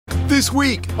This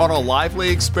week on A Lively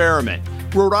Experiment,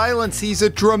 Rhode Island sees a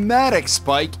dramatic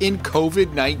spike in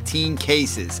COVID-19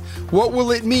 cases. What will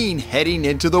it mean heading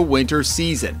into the winter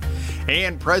season?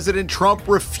 And President Trump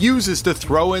refuses to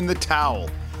throw in the towel.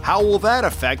 How will that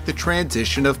affect the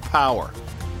transition of power?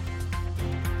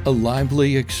 A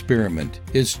Lively Experiment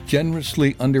is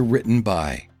generously underwritten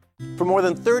by. For more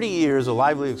than 30 years, A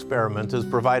Lively Experiment has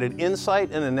provided insight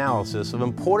and analysis of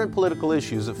important political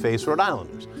issues that face Rhode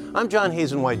Islanders. I'm John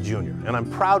Hazen-White Jr., and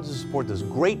I'm proud to support this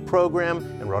great program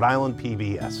in Rhode Island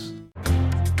PBS.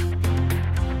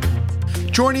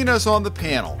 Joining us on the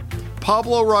panel,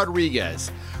 Pablo Rodriguez,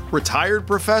 retired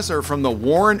professor from the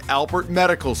Warren Alpert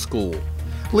Medical School,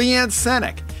 Leanne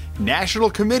Senek, National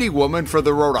Committee woman for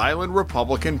the Rhode Island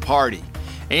Republican Party,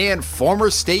 and former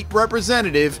state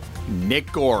representative Nick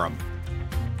Gorham.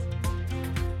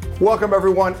 Welcome,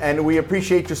 everyone, and we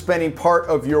appreciate you spending part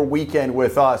of your weekend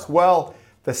with us. Well,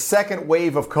 the second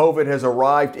wave of COVID has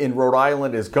arrived in Rhode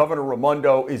Island as Governor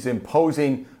Raimondo is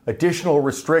imposing additional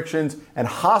restrictions and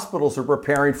hospitals are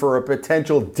preparing for a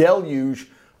potential deluge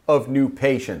of new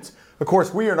patients. Of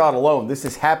course, we are not alone. This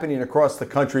is happening across the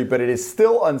country, but it is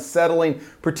still unsettling,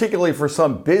 particularly for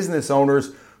some business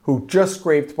owners who just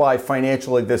scraped by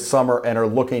financially this summer and are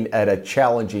looking at a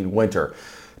challenging winter.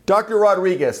 Dr.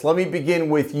 Rodriguez, let me begin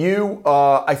with you.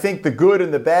 I think the good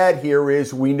and the bad here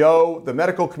is we know the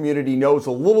medical community knows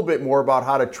a little bit more about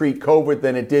how to treat COVID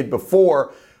than it did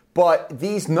before, but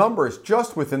these numbers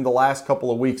just within the last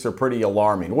couple of weeks are pretty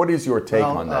alarming. What is your take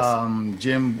on this?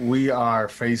 Jim, we are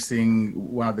facing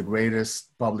one of the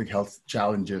greatest public health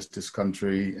challenges this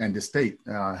country and the state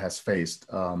has faced.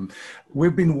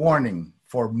 We've been warning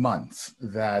for months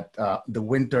that the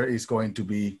winter is going to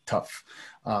be tough,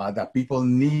 that people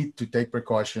need to take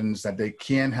precautions, that they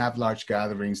can't have large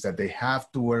gatherings, that they have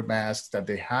to wear masks, that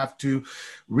they have to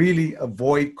really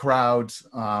avoid crowds.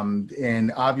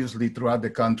 And obviously throughout the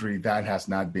country, that has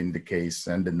not been the case.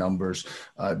 And the numbers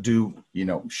do,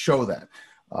 show that.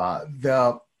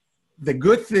 The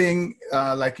good thing,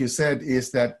 like you said,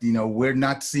 is that, we're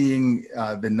not seeing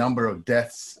the number of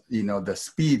deaths, the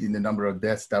speed in the number of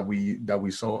deaths that we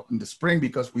saw in the spring,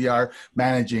 because we are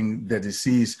managing the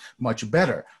disease much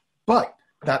better. But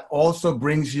that also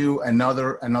brings you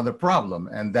another problem,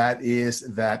 and that is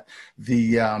that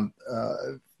there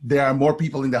are more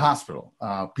people in the hospital.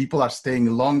 People are staying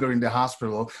longer in the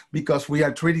hospital because we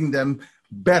are treating them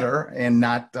better and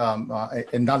not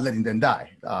letting them die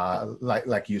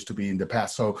like used to be in the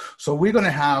past. So we're going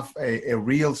to have a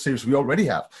real serious. We already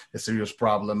have a serious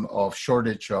problem of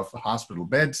shortage of hospital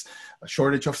beds, a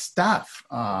shortage of staff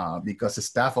because the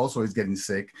staff also is getting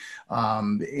sick, I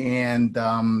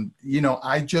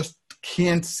just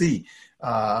can't see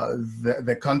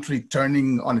the country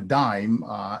turning on a dime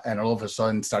and all of a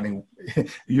sudden starting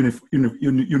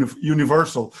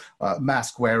universal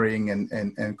mask wearing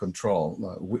and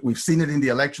control. We've seen it in the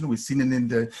election. We've seen it in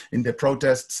the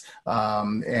protests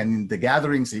and the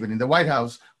gatherings, even in the White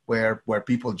House, where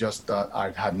people just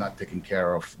have not taken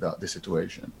care of the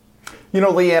situation.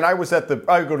 Leanne, I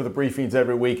go to the briefings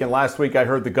every week, and last week I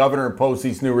heard the governor impose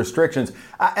these new restrictions.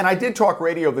 And I did talk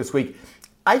radio this week.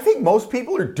 I think most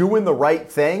people are doing the right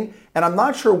thing, and I'm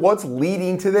not sure what's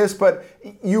leading to this, but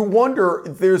you wonder,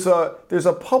 there's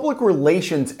a public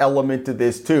relations element to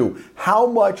this too. How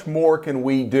much more can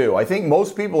we do? I think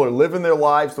most people are living their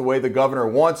lives the way the governor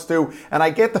wants to, and I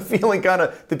get the feeling kind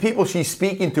of the people she's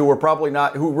speaking to are probably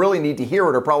not, who really need to hear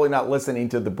it, are probably not listening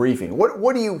to the briefing.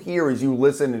 What do you hear as you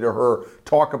listen to her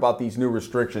talk about these new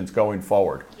restrictions going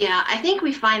forward? Yeah, I think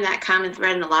we find that common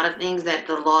thread in a lot of things, that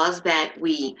the laws that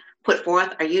we put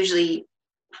forth are usually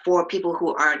for people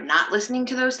who are not listening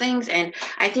to those things. And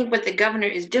I think what the governor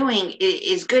is doing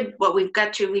is good, but we've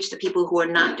got to reach the people who are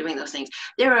not doing those things.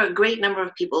 There are a great number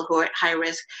of people who are at high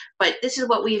risk, but this is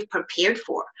what we've prepared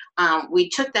for. We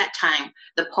took that time,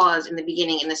 the pause in the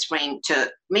beginning in the spring,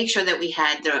 to make sure that we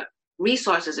had the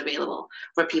resources available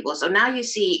for people. So now you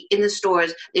see in the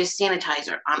stores, there's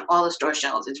sanitizer on all the store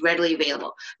shelves. It's readily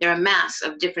available. There are masks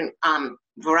of different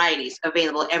varieties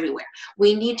available everywhere.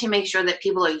 We need to make sure that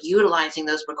people are utilizing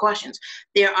those precautions.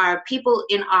 There are people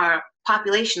in our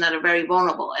population that are very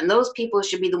vulnerable, and those people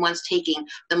should be the ones taking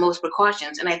the most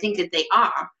precautions, and I think that they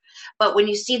are. But when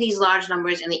you see these large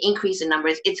numbers and the increase in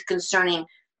numbers, it's concerning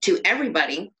to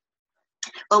everybody.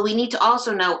 But we need to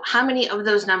also know how many of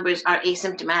those numbers are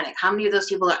asymptomatic. How many of those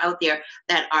people are out there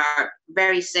that are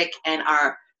very sick and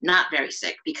are not very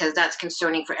sick, because that's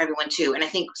concerning for everyone too. And I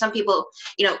think some people,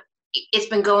 it's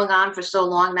been going on for so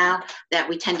long now that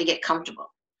we tend to get comfortable.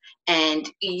 And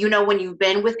when you've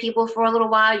been with people for a little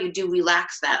while, you do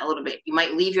relax that a little bit. You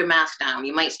might leave your mask down.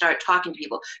 You might start talking to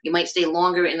people. You might stay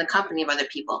longer in the company of other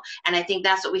people. And I think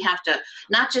that's what we have to,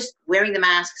 not just wearing the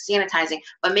mask, sanitizing,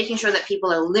 but making sure that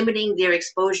people are limiting their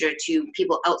exposure to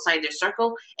people outside their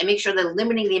circle, and make sure they're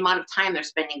limiting the amount of time they're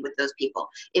spending with those people.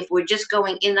 If we're just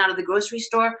going in and out of the grocery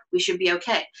store, we should be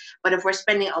okay. But if we're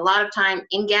spending a lot of time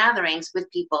in gatherings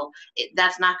with people,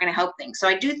 that's not going to help things. So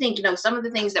I do think, some of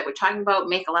the things that we're talking about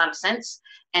make a lot of sense.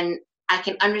 And I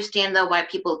can understand, though, why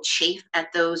people chafe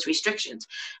at those restrictions.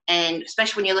 And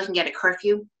especially when you're looking at a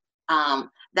curfew,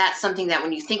 that's something that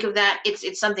when you think of that,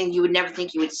 it's something you would never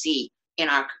think you would see in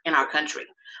our country.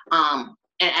 And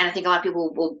I think a lot of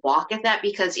people will balk at that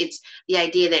because it's the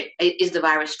idea that is the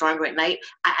virus stronger at night.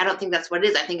 I don't think that's what it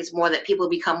is. I think it's more that people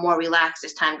become more relaxed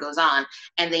as time goes on,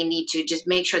 and they need to just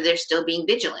make sure they're still being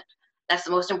vigilant. That's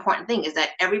the most important thing, is that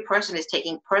every person is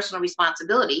taking personal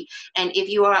responsibility. And if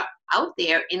you are out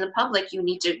there in the public, you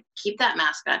need to keep that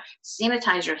mask on,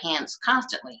 sanitize your hands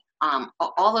constantly,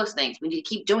 all those things. We need to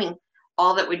keep doing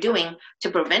all that we're doing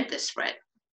to prevent this spread.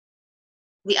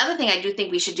 The other thing I do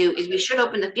think we should do is we should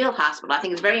open the field hospital. I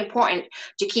think it's very important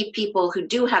to keep people who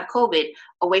do have COVID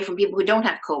away from people who don't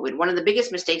have COVID. One of the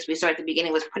biggest mistakes we saw at the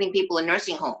beginning was putting people in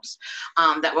nursing homes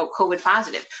that were COVID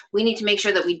positive. We need to make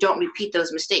sure that we don't repeat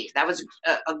those mistakes. That was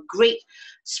a great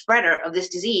spreader of this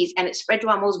disease, and it spread to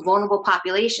our most vulnerable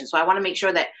population. So I want to make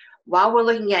sure that while we're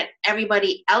looking at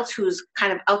everybody else who's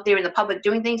kind of out there in the public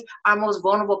doing things, our most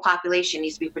vulnerable population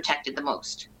needs to be protected the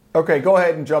most. Okay, go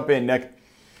ahead and jump in, Nick.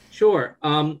 Sure.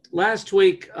 Last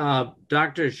week,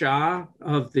 Dr. Jha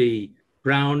of the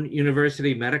Brown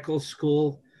University Medical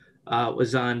School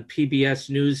was on PBS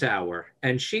NewsHour,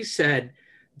 and she said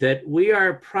that we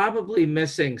are probably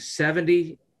missing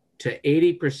 70 to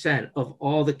 80% of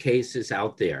all the cases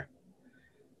out there.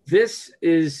 This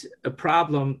is a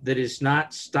problem that is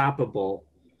not stoppable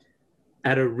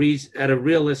at a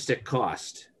realistic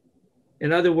cost.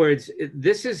 In other words,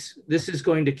 this is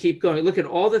going to keep going. Look at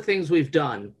all the things we've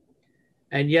done,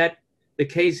 and yet the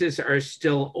cases are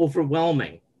still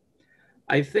overwhelming.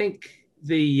 I think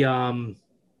the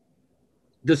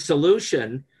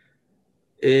solution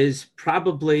is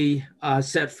probably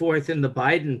set forth in the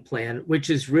Biden plan, which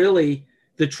is really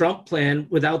the Trump plan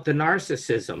without the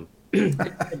narcissism. It's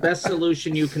the best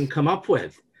solution you can come up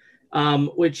with,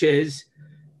 which is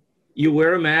you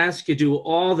wear a mask, you do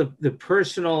all the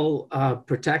personal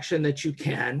protection that you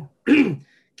can,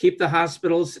 keep the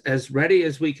hospitals as ready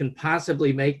as we can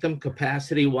possibly make them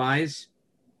capacity-wise,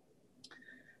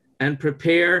 and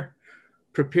prepare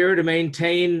to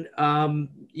maintain,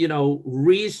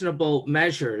 reasonable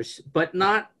measures, but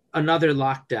not another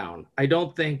lockdown. I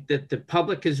don't think that the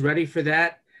public is ready for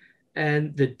that,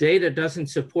 and the data doesn't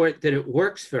support that it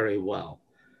works very well.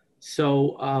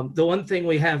 So the one thing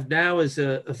we have now is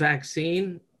a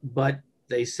vaccine, but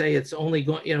they say it's only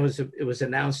going, it was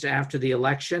announced after the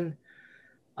election.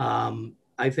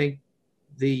 I think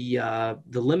the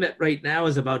limit right now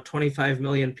is about 25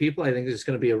 million people. I think there's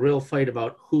going to be a real fight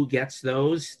about who gets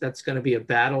those. That's going to be a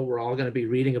battle we're all going to be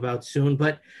reading about soon.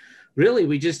 But really,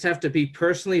 we just have to be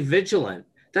personally vigilant.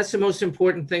 That's the most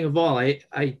important thing of all.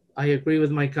 I agree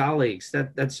with my colleagues.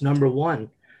 That's number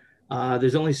one.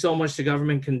 There's only so much the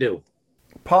government can do.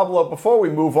 Pablo, before we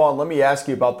move on, let me ask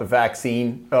you about the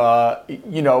vaccine.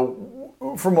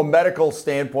 From a medical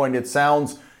standpoint, it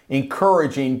sounds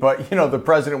encouraging, but the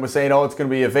president was saying, it's going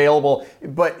to be available,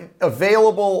 but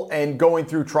available and going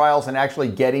through trials and actually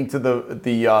getting to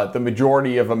the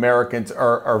majority of Americans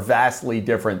are vastly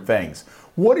different things.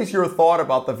 What is your thought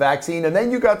about the vaccine? And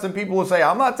then you got some people who say,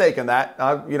 I'm not taking that.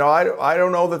 I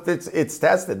don't know that it's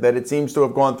tested, that it seems to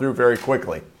have gone through very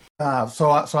quickly. So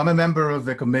I'm a member of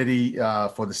the committee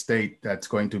for the state that's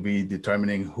going to be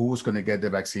determining who's going to get the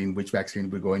vaccine, which vaccine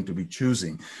we're going to be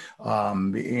choosing.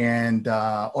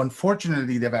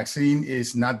 Unfortunately, the vaccine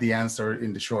is not the answer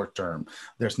in the short term.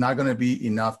 There's not going to be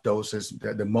enough doses.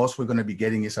 The most we're going to be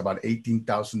getting is about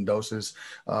 18,000 doses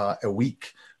a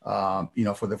week.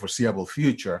 For the foreseeable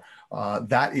future.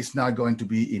 That is not going to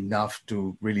be enough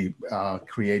to really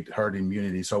create herd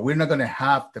immunity. So we're not going to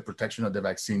have the protection of the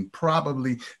vaccine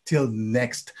probably till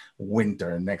next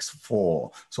winter, next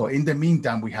fall. So in the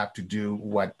meantime, we have to do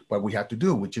what we have to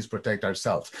do, which is protect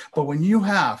ourselves. But when you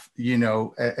have,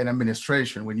 an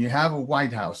administration, when you have a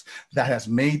White House that has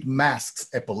made masks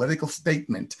a political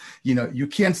statement, you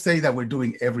can't say that we're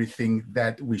doing everything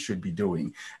that we should be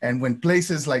doing. And when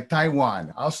places like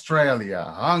Taiwan, Australia,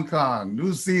 Hong Kong,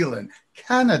 New Zealand,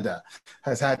 Canada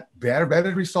has had better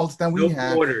results than we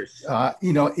have. Borders.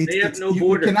 They have no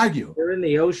borders. You can argue. They're in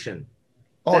the ocean.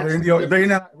 Oh,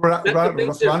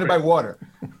 they're surrounded by water.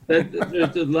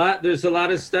 There's a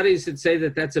lot of studies that say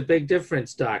that that's a big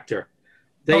difference, Doctor.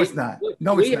 No, it's not.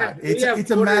 No, it's not.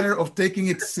 It's a matter of taking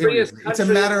it seriously. It's a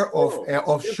matter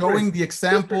of showing the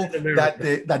example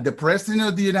that the President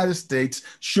of the United States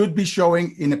should be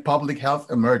showing in a public health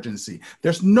emergency.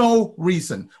 There's no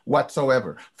reason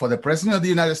whatsoever for the President of the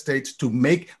United States to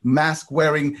make mask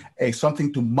wearing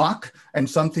something to mock and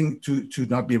something to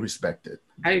not be respected.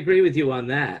 I agree with you on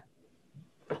that.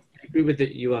 But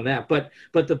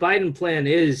the Biden plan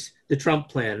is the Trump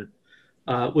plan.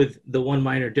 With the one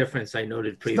minor difference I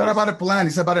noted previously. It's not about a plan,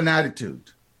 it's about an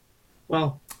attitude.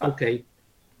 Well, okay.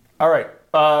 All right,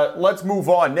 let's move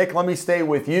on. Nick, let me stay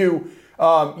with you.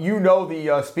 You know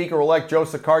the Speaker-elect Joe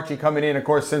Cicarci coming in. Of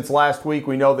course, since last week,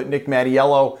 we know that Nick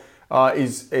Mattiello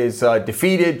is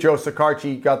defeated. Joe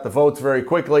Cicarci got the votes very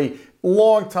quickly.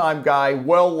 Longtime guy,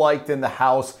 well-liked in the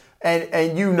House.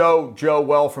 And you know Joe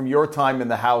well from your time in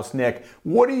the House, Nick.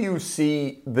 What do you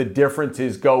see the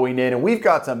differences going in? And we've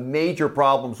got some major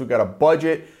problems. We've got a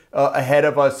budget ahead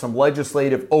of us, some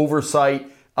legislative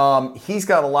oversight. He's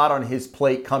got a lot on his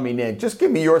plate coming in. Just give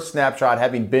me your snapshot,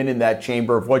 having been in that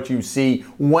chamber, of what you see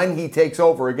when he takes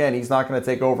over. Again, he's not going to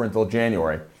take over until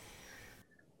January.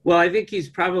 Well, I think he's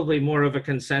probably more of a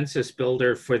consensus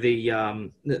builder for the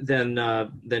than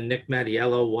Nick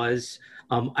Mattiello was.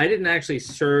 I didn't actually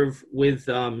serve with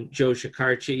Joe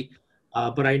Cicarci,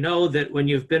 but I know that when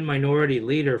you've been minority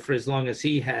leader for as long as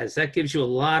he has, that gives you a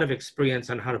lot of experience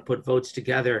on how to put votes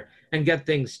together and get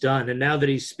things done. And now that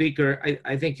he's speaker,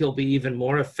 I think he'll be even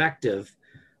more effective.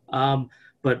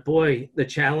 But boy, the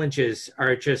challenges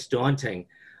are just daunting.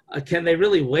 Can they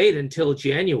really wait until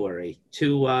January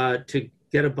to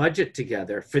get a budget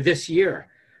together for this year?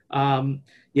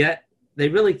 Yet they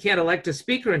really can't elect a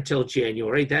speaker until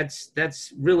January.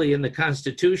 That's really in the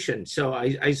Constitution. So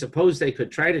I suppose they could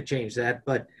try to change that,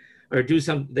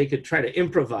 they could try to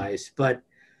improvise, but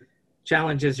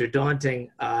challenges are daunting.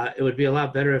 It would be a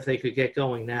lot better if they could get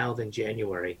going now than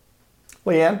January.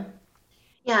 Leanne?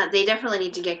 Yeah, they definitely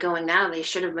need to get going now. They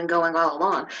should have been going all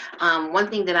along. One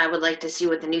thing that I would like to see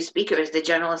with the new speaker is the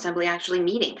General Assembly actually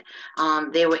meeting.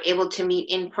 They were able to meet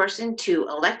in person to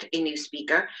elect a new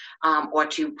speaker or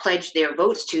to pledge their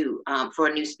votes for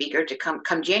a new speaker to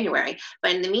come January.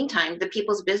 But in the meantime, the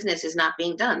people's business is not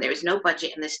being done. There is no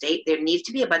budget in the state. There needs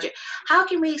to be a budget. How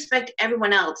can we expect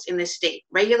everyone else in this state,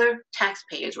 regular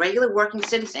taxpayers, regular working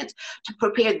citizens, to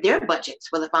prepare their budgets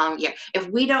for the following year if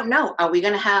we don't know? Are we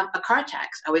going to have a car tax?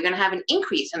 Are we going to have an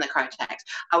increase in the car tax?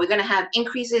 Are we going to have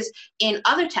increases in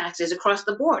other taxes across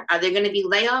the board? Are there going to be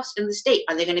layoffs in the state?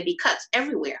 Are there going to be cuts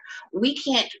everywhere? We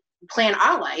can't plan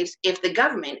our lives if the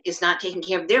government is not taking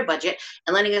care of their budget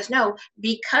and letting us know,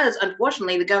 because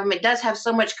unfortunately the government does have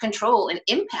so much control and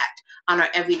impact on our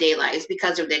everyday lives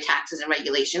because of their taxes and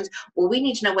regulations. Well, we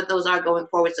need to know what those are going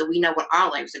forward so we know what our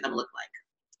lives are going to look like.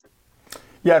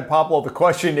 Yeah, and Pablo, the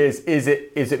question is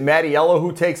it Mattiello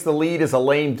who takes the lead as a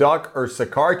lame duck, or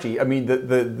Cicarci? I mean,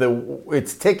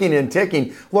 it's ticking and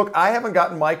ticking. Look, I haven't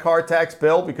gotten my car tax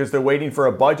bill because they're waiting for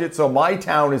a budget, so my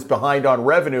town is behind on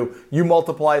revenue. You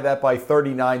multiply that by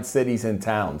 39 cities and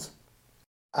towns.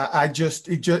 It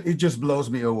just blows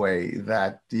me away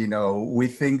that, we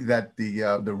think that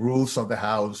the rules of the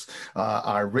House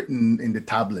are written in the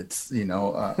tablets,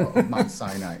 of Mount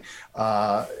Sinai.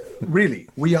 Really,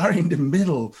 we are in the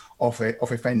middle of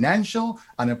a financial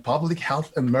and a public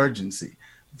health emergency.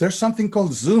 There's something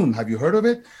called Zoom. Have you heard of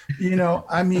it?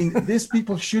 These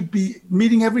people should be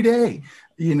meeting every day.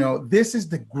 This is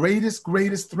the greatest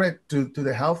threat to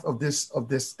the health of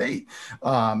this state.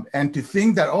 And to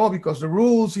think that, because the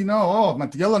rules,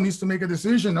 Mattiello needs to make a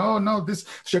decision. Oh, no, this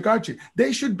Cicarci.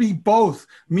 They should be both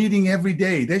meeting every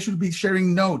day. They should be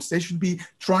sharing notes. They should be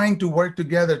trying to work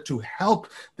together to help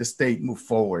the state move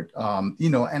forward,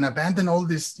 and abandon all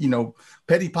this,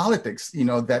 petty politics,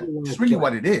 that's really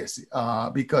what it is,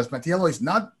 because Mattiello is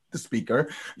not the speaker,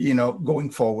 going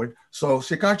forward. So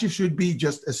Cicarci should be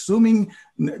just assuming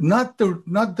not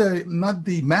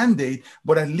the mandate,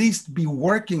 but at least be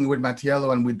working with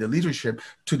Mattiello and with the leadership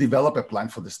to develop a plan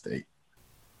for the state.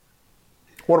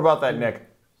 What about that, Nick?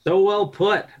 So well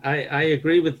put. I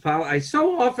agree with Pablo. I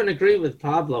so often agree with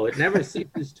Pablo. It never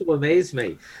ceases to amaze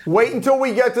me. Wait until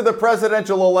we get to the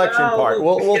presidential election part.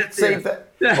 We'll save that.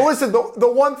 Well, listen,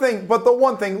 the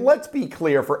one thing, let's be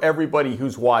clear for everybody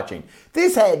who's watching.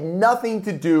 This had nothing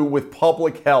to do with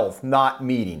public health not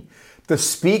meeting. The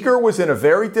speaker was in a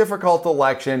very difficult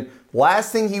election.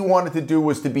 Last thing he wanted to do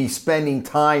was to be spending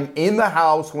time in the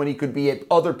House when he could be at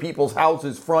other people's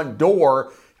houses' front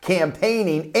door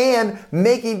campaigning and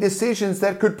making decisions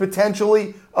that could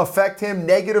potentially affect him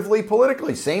negatively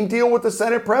politically. Same deal with the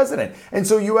Senate president. And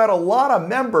so you had a lot of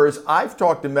members, I've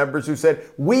talked to members who said,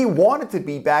 we wanted to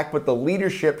be back, but the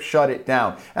leadership shut it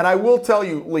down. And I will tell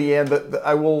you, Leanne, that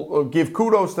I will give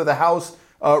kudos to the House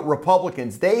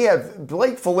Republicans. They have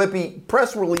Blake Filippi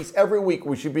press release every week.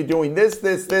 We should be doing this,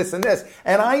 this, this, and this.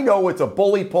 And I know it's a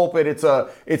bully pulpit. It's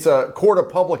a court of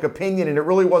public opinion, and it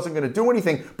really wasn't going to do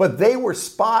anything. But they were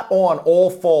spot on all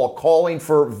fall, calling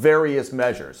for various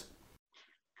measures.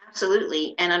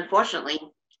 Absolutely, and unfortunately,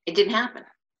 it didn't happen.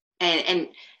 And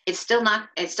it's still not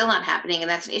happening, and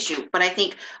that's an issue. But I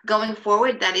think going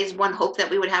forward, that is one hope that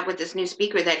we would have with this new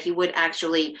speaker, that he would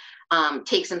actually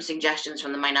take some suggestions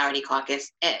from the minority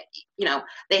caucus.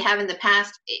 They have in the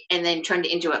past, and then turned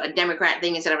it into a Democrat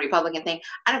thing instead of a Republican thing.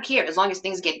 I don't care, as long as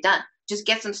things get done. Just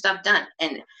get some stuff done.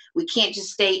 And we can't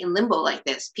just stay in limbo like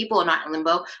this. People are not in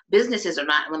limbo. Businesses are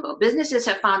not in limbo. Businesses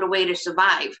have found a way to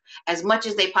survive as much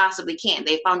as they possibly can.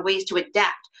 They found ways to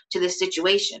adapt to this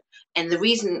situation. And the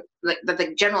reason that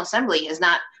the General Assembly has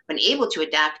not been able to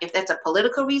adapt, if that's a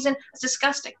political reason, it's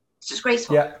disgusting. It's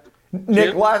disgraceful. Yeah.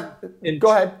 Nick,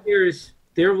 go ahead.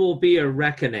 There will be a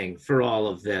reckoning for all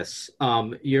of this.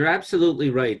 You're absolutely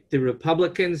right. The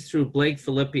Republicans, through Blake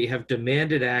Filippi, have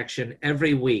demanded action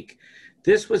every week.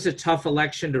 This was a tough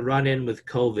election to run in with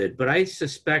COVID, but I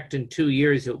suspect in 2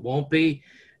 years it won't be.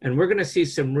 And we're going to see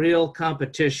some real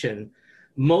competition,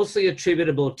 mostly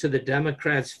attributable to the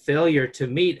Democrats' failure to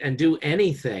meet and do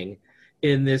anything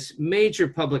in this major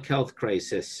public health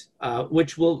crisis,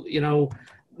 which will,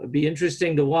 be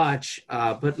interesting to watch.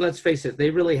 But let's face it, they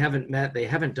really haven't met. They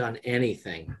haven't done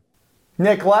anything.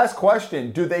 Nick, last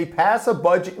question. Do they pass a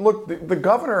budget? Look, the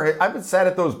governor, I've been sat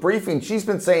at those briefings. She's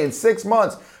been saying 6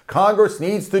 months, Congress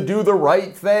needs to do the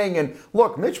right thing. And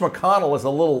look, Mitch McConnell is a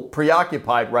little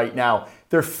preoccupied right now.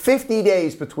 There are 50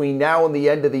 days between now and the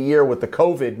end of the year with the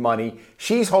COVID money.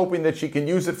 She's hoping that she can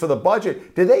use it for the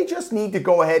budget. Do they just need to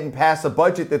go ahead and pass a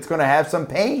budget that's going to have some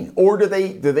pain? Or do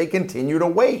they continue to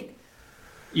wait?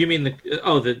 You mean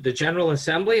the General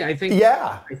Assembly? I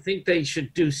think they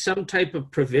should do some type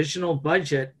of provisional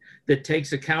budget that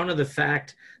takes account of the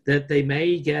fact that they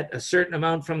may get a certain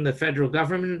amount from the federal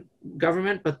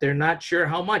government, but they're not sure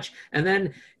how much. And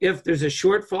then if there's a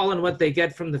shortfall in what they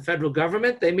get from the federal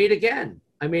government, they meet again.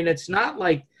 I mean, it's not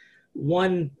like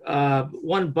one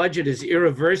budget is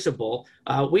irreversible.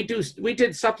 We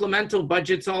did supplemental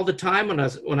budgets all the time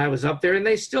when I was up there, and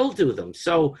they still do them.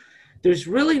 So there's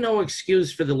really no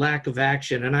excuse for the lack of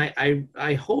action. And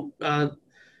I hope,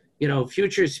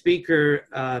 future Speaker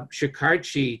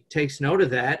Shekarchi takes note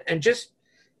of that and just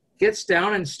gets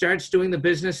down and starts doing the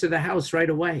business of the House right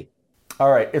away.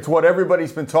 All right. It's what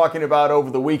everybody's been talking about over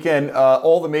the weekend.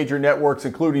 All the major networks,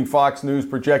 including Fox News,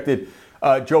 projected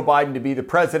Joe Biden to be the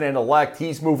president-elect.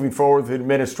 He's moving forward with the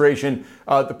administration.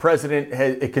 The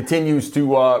president continues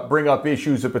to bring up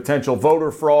issues of potential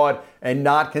voter fraud and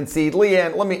not concede.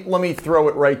 Leanne, let me throw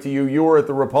it right to you. You were at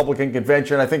the Republican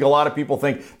convention. I think a lot of people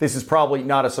think this is probably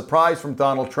not a surprise from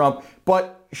Donald Trump,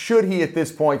 but should he at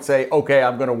this point say, okay,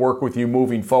 I'm going to work with you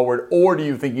moving forward, or do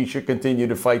you think he should continue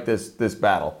to fight this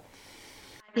battle?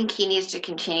 I think he needs to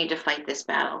continue to fight this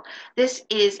battle. This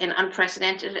is an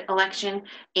unprecedented election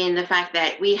in the fact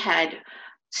that we had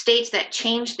states that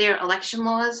changed their election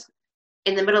laws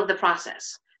in the middle of the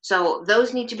process. So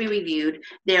those need to be reviewed.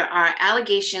 There are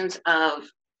allegations of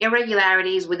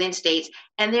irregularities within states,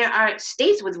 and there are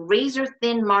states with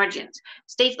razor-thin margins.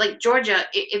 States like Georgia,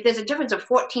 if there's a difference of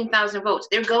 14,000 votes,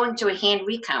 they're going to a hand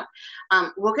recount.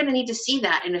 We're going to need to see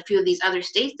that in a few of these other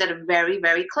states that are very,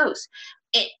 very close.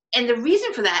 And the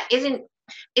reason for that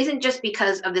isn't just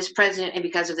because of this president and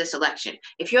because of this election.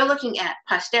 If you're looking at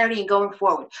posterity and going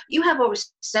forward, you have over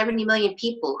 70 million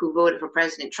people who voted for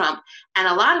President Trump, and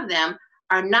a lot of them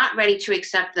are not ready to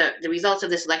accept the results of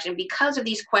this election because of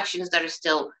these questions that are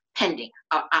still pending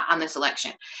on this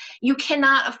election. You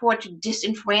cannot afford to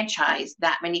disenfranchise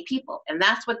that many people. And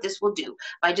that's what this will do.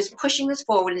 By just pushing this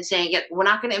forward and saying, yeah, we're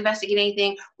not going to investigate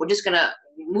anything, we're just going to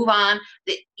move on.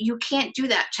 You can't do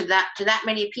that to that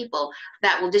many people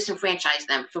that will disenfranchise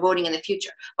them for voting in the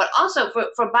future. But also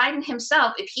for Biden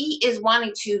himself, if he is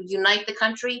wanting to unite the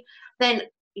country, then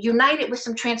unite it with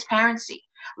some transparency.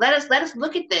 Let us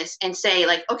look at this and say,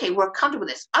 like, okay, we're comfortable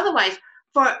with this. Otherwise,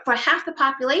 for half the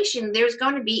population, there's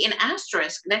going to be an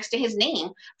asterisk next to his name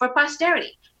for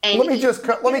posterity. And let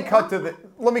me cut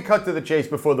to the chase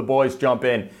before the boys jump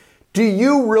in. Do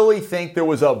you really think there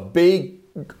was a big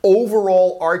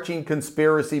overall arching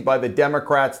conspiracy by the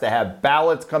Democrats to have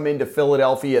ballots come into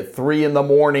Philadelphia at 3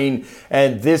 a.m.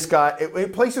 and this guy,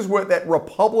 in places where that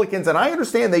Republicans, and I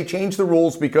understand they changed the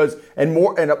rules because, and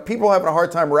people are having a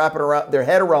hard time wrapping their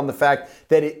head around the fact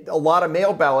that a lot of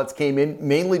mail ballots came in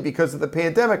mainly because of the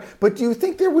pandemic. But do you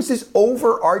think there was this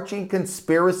overarching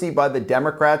conspiracy by the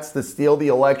Democrats to steal the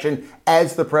election,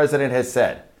 as the president has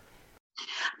said?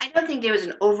 I don't think there was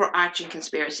an overarching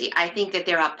conspiracy. I think that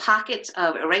there are pockets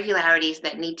of irregularities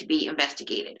that need to be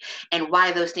investigated and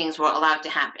why those things were allowed to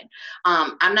happen.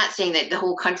 I'm not saying that the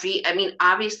whole country, I mean,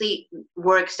 obviously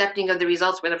we're accepting of the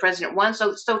results where the president won.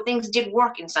 So things did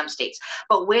work in some states,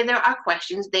 but where there are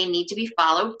questions, they need to be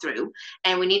followed through,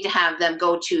 and we need to have them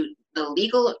go to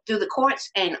through the courts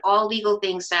and all legal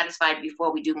things satisfied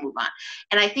before we do move on.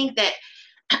 And I think that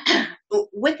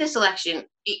with this election,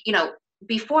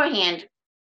 beforehand,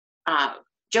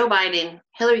 Joe Biden,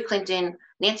 Hillary Clinton,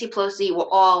 Nancy Pelosi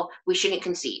we shouldn't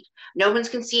concede. No one's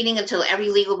conceding until every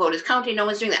legal vote is counted. No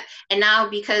one's doing that. And now,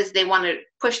 because they want to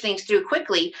push things through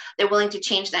quickly, they're willing to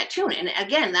change that tune. And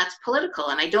again, that's political.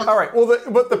 And I don't. All right. Well,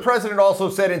 but the president also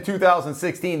said in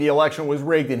 2016 the election was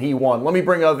rigged and he won. Let me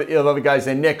bring other guys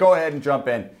in. Nick, go ahead and jump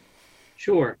in.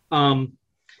 Sure. The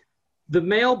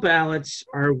mail ballots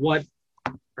are what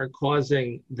are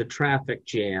causing the traffic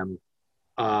jam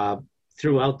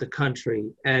throughout the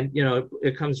country. And,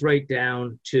 it comes right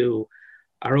down to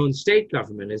our own state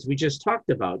government, as we just talked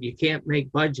about. You can't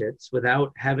make budgets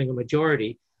without having a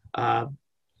majority,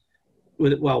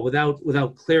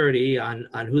 without clarity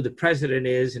on who the president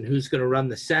is and who's going to run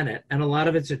the Senate. And a lot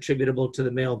of it's attributable to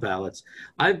the mail ballots.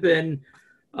 I've been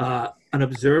an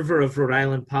observer of Rhode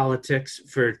Island politics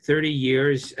for 30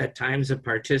 years, at times a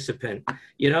participant.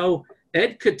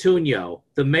 Ed Cotugno,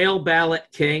 the mail ballot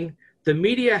king, the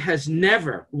media has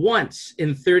never once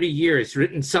in 30 years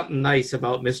written something nice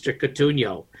about Mr.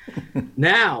 Cotugno.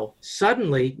 Now,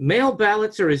 suddenly, mail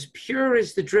ballots are as pure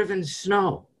as the driven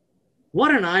snow.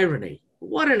 What an irony.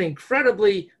 What an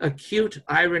incredibly acute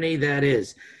irony that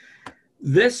is.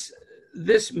 This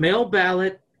mail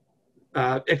ballot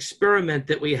experiment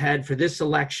that we had for this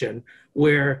election,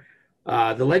 where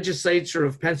the legislature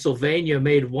of Pennsylvania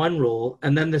made one rule,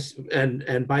 and then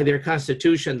and by their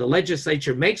constitution, the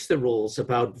legislature makes the rules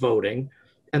about voting,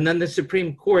 and then the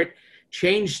Supreme Court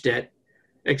changed it,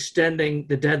 extending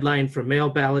the deadline for mail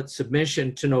ballot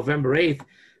submission to November 8th.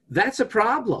 That's a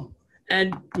problem.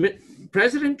 And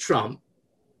President Trump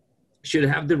should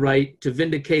have the right to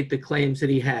vindicate the claims that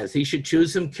he has. He should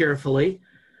choose them carefully,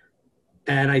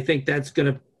 and I think that's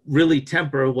going to really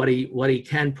temper what he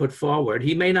can put forward.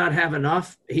 He may not have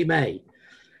enough, he may.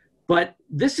 But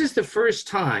this is the first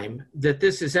time that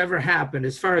this has ever happened,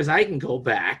 as far as I can go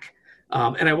back,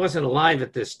 and I wasn't alive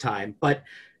at this time, but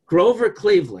Grover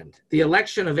Cleveland, the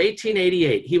election of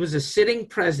 1888, he was a sitting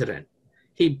president.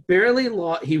 He barely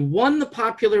lost, he won the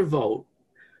popular vote,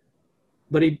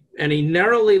 but he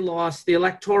narrowly lost the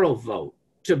electoral vote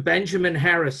to Benjamin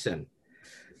Harrison.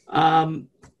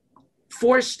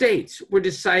 4 states were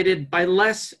decided by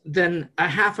less than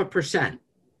 0.5%.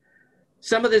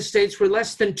 Some of the states were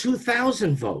less than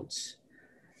 2,000 votes.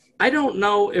 I don't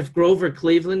know if Grover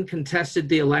Cleveland contested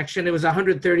the election. It was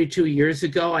 132 years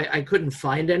ago. I couldn't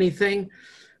find anything.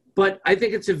 But I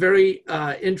think it's a very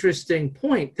interesting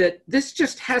point that this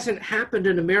just hasn't happened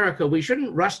in America. We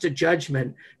shouldn't rush to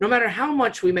judgment, no matter how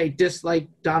much we may dislike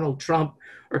Donald Trump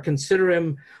or consider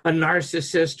him a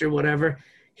narcissist or whatever.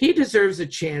 He deserves a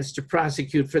chance to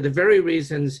prosecute for the very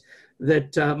reasons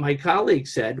that my colleague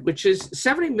said, which is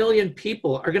 70 million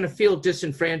people are going to feel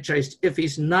disenfranchised if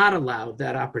he's not allowed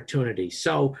that opportunity.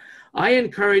 So I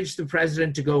encourage the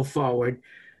president to go forward.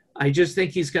 I just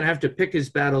think he's going to have to pick his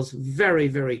battles very,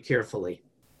 very carefully.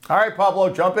 All right,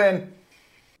 Pablo, jump in.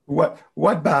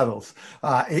 What battles?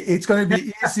 It's going to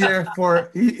be easier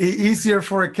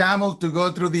for a camel to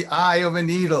go through the eye of a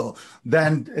needle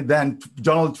than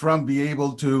Donald Trump be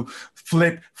able to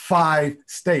flip 5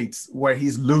 states where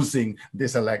he's losing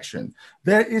this election.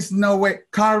 There is no way.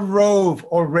 Karl Rove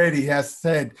already has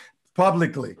said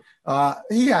publicly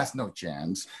he has no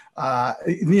chance.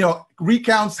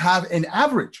 Recounts have an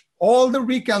average. All the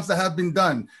recounts that have been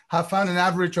done have found an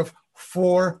average of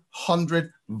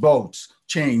 400 votes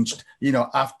changed,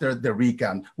 after the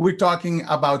recount. We're talking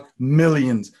about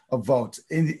millions of votes.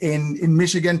 In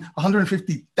Michigan,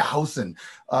 150,000.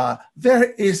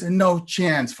 There is no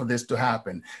chance for this to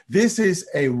happen. This is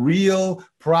a real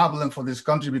problem for this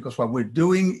country, because what we're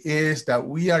doing is that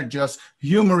we are just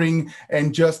humoring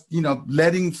and just,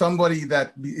 letting somebody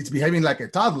that is behaving like a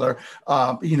toddler,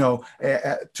 to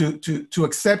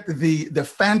accept the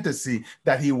fantasy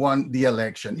that he won the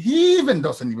election. He even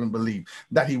doesn't even believe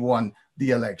that he won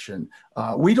the election.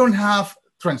 We don't have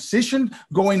transition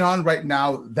going on right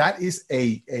now. That is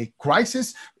a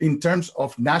crisis in terms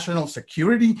of national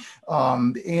security,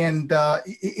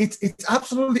 it's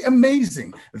absolutely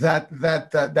amazing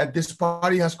that this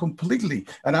party has completely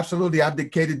and absolutely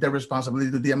abdicated their responsibility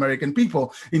to the American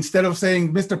people. Instead of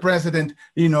saying, Mr. President,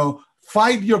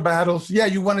 fight your battles. Yeah,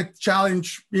 you want to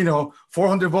challenge,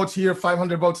 400 votes here,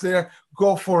 500 votes there,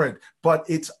 go for it. But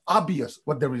it's obvious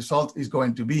what the result is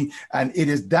going to be. And it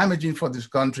is damaging for this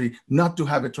country not to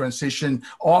have a transition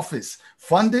office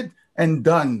funded and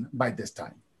done by this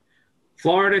time.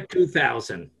 Florida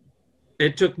 2000.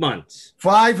 It took months.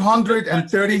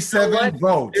 537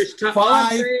 votes.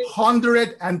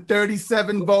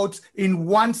 537 votes in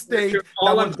one state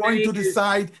that was going to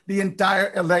decide the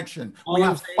entire election. We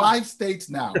have 5 states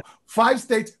now. 5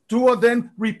 states, 2 of them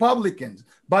Republicans,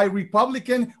 by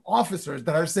Republican officers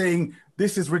that are saying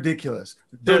this is ridiculous.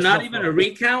 So not even a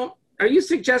recount? Are you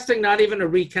suggesting not even a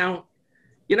recount?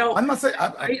 I'm not saying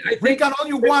I recount all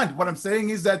you want. What I'm saying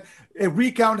is that a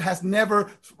recount has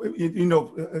never, you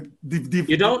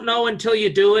don't know until you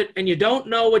do it, and you don't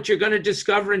know what you're going to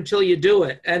discover until you do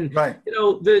it. And right.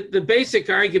 The basic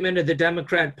argument of the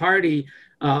Democrat Party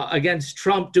against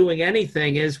Trump doing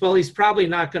anything is, well, he's probably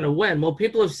not going to win. Well,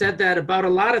 people have said that about a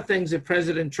lot of things that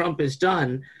President Trump has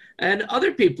done and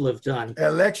other people have done.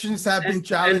 Elections have been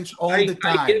challenged all the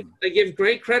time. I give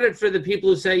great credit for the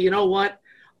people who say, you know what?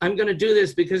 I'm going to do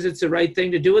this because it's the right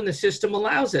thing to do, and the system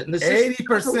allows it. And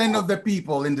 80% of the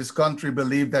people in this country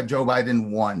believe that Joe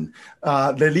Biden won.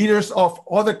 The leaders of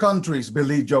other countries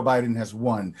believe Joe Biden has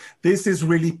won. This is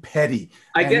really petty.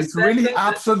 It's really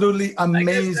absolutely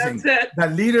amazing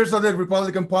that leaders of the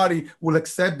Republican Party will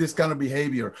accept this kind of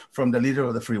behavior from the leader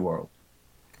of the free world.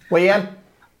 Leanne?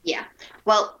 Yeah.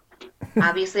 Well,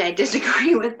 obviously, I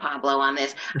disagree with Pablo on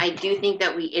this. I do think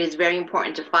that it is very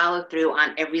important to follow through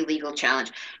on every legal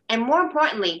challenge. And more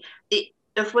importantly,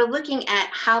 if we're looking at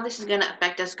how this is going to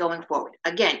affect us going forward,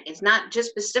 again, it's not just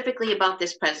specifically about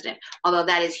this president, although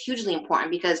that is hugely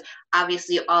important because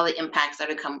obviously all the impacts that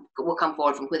will come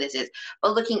forward from who this is.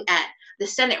 But looking at the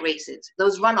Senate races,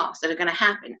 those runoffs that are going to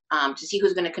happen to see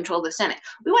who's going to control the Senate.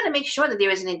 We want to make sure that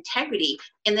there is an integrity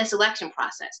in this election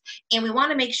process. And we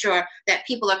want to make sure that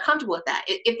people are comfortable with that.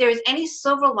 If there is any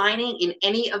silver lining in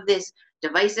any of this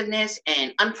divisiveness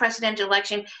and unprecedented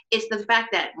election, it's the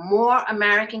fact that more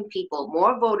American people,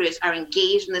 more voters are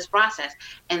engaged in this process,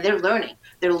 and they're learning.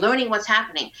 They're learning what's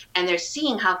happening, and they're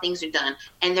seeing how things are done,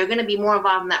 and they're going to be more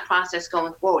involved in that process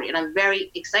going forward. And I'm very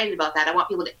excited about that. I want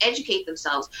people to educate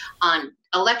themselves on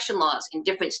election laws in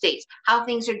different states, how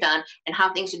things are done, and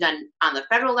how things are done on the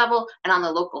federal level and on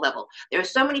the local level. There are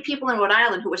so many people in Rhode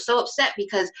Island who were so upset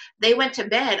because they went to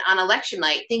bed on election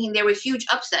night thinking there were huge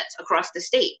upsets across the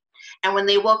state. And when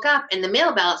they woke up and the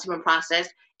mail ballots had been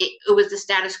processed, it was the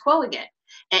status quo again.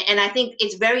 And I think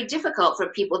it's very difficult for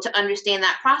people to understand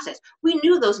that process. We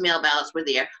knew those mail ballots were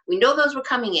there. We know those were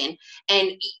coming in.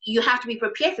 And you have to be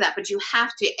prepared for that. But you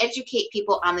have to educate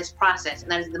people on this process.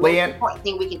 And that is the most important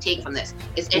thing we can take from this.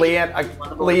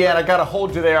 Leanne, I got to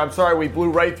hold you there. I'm sorry we blew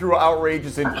right through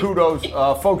outrages and kudos.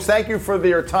 Folks, thank you for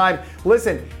your time.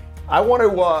 Listen, I want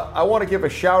to give a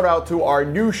shout out to our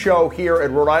new show here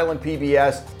at Rhode Island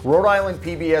PBS, Rhode Island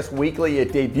PBS Weekly.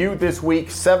 It debuted this week,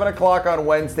 7 o'clock on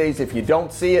Wednesdays. If you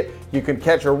don't see it, you can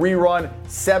catch a rerun,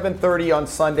 7:30 on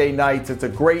Sunday nights. It's a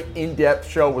great in-depth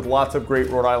show with lots of great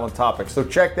Rhode Island topics. So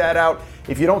check that out.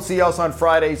 If you don't see us on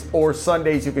Fridays or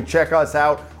Sundays, you can check us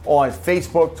out on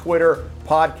Facebook, Twitter,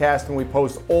 podcast, and we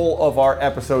post all of our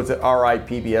episodes at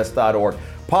ripbs.org.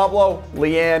 Pablo,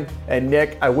 Leanne, and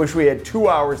Nick, I wish we had 2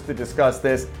 hours to discuss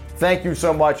this. Thank you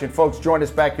so much. And folks, join us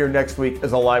back here next week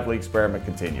as a lively experiment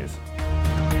continues.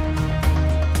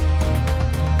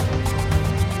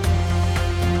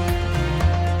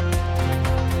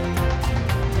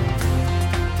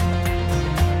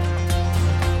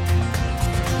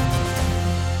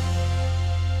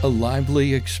 A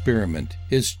Lively Experiment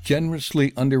is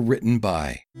generously underwritten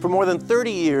by. For more than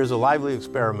 30 years, A Lively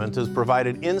Experiment has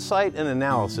provided insight and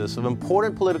analysis of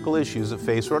important political issues that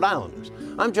face Rhode Islanders.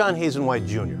 I'm John Hazen White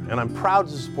Jr., and I'm proud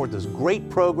to support this great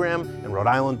program in Rhode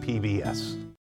Island PBS.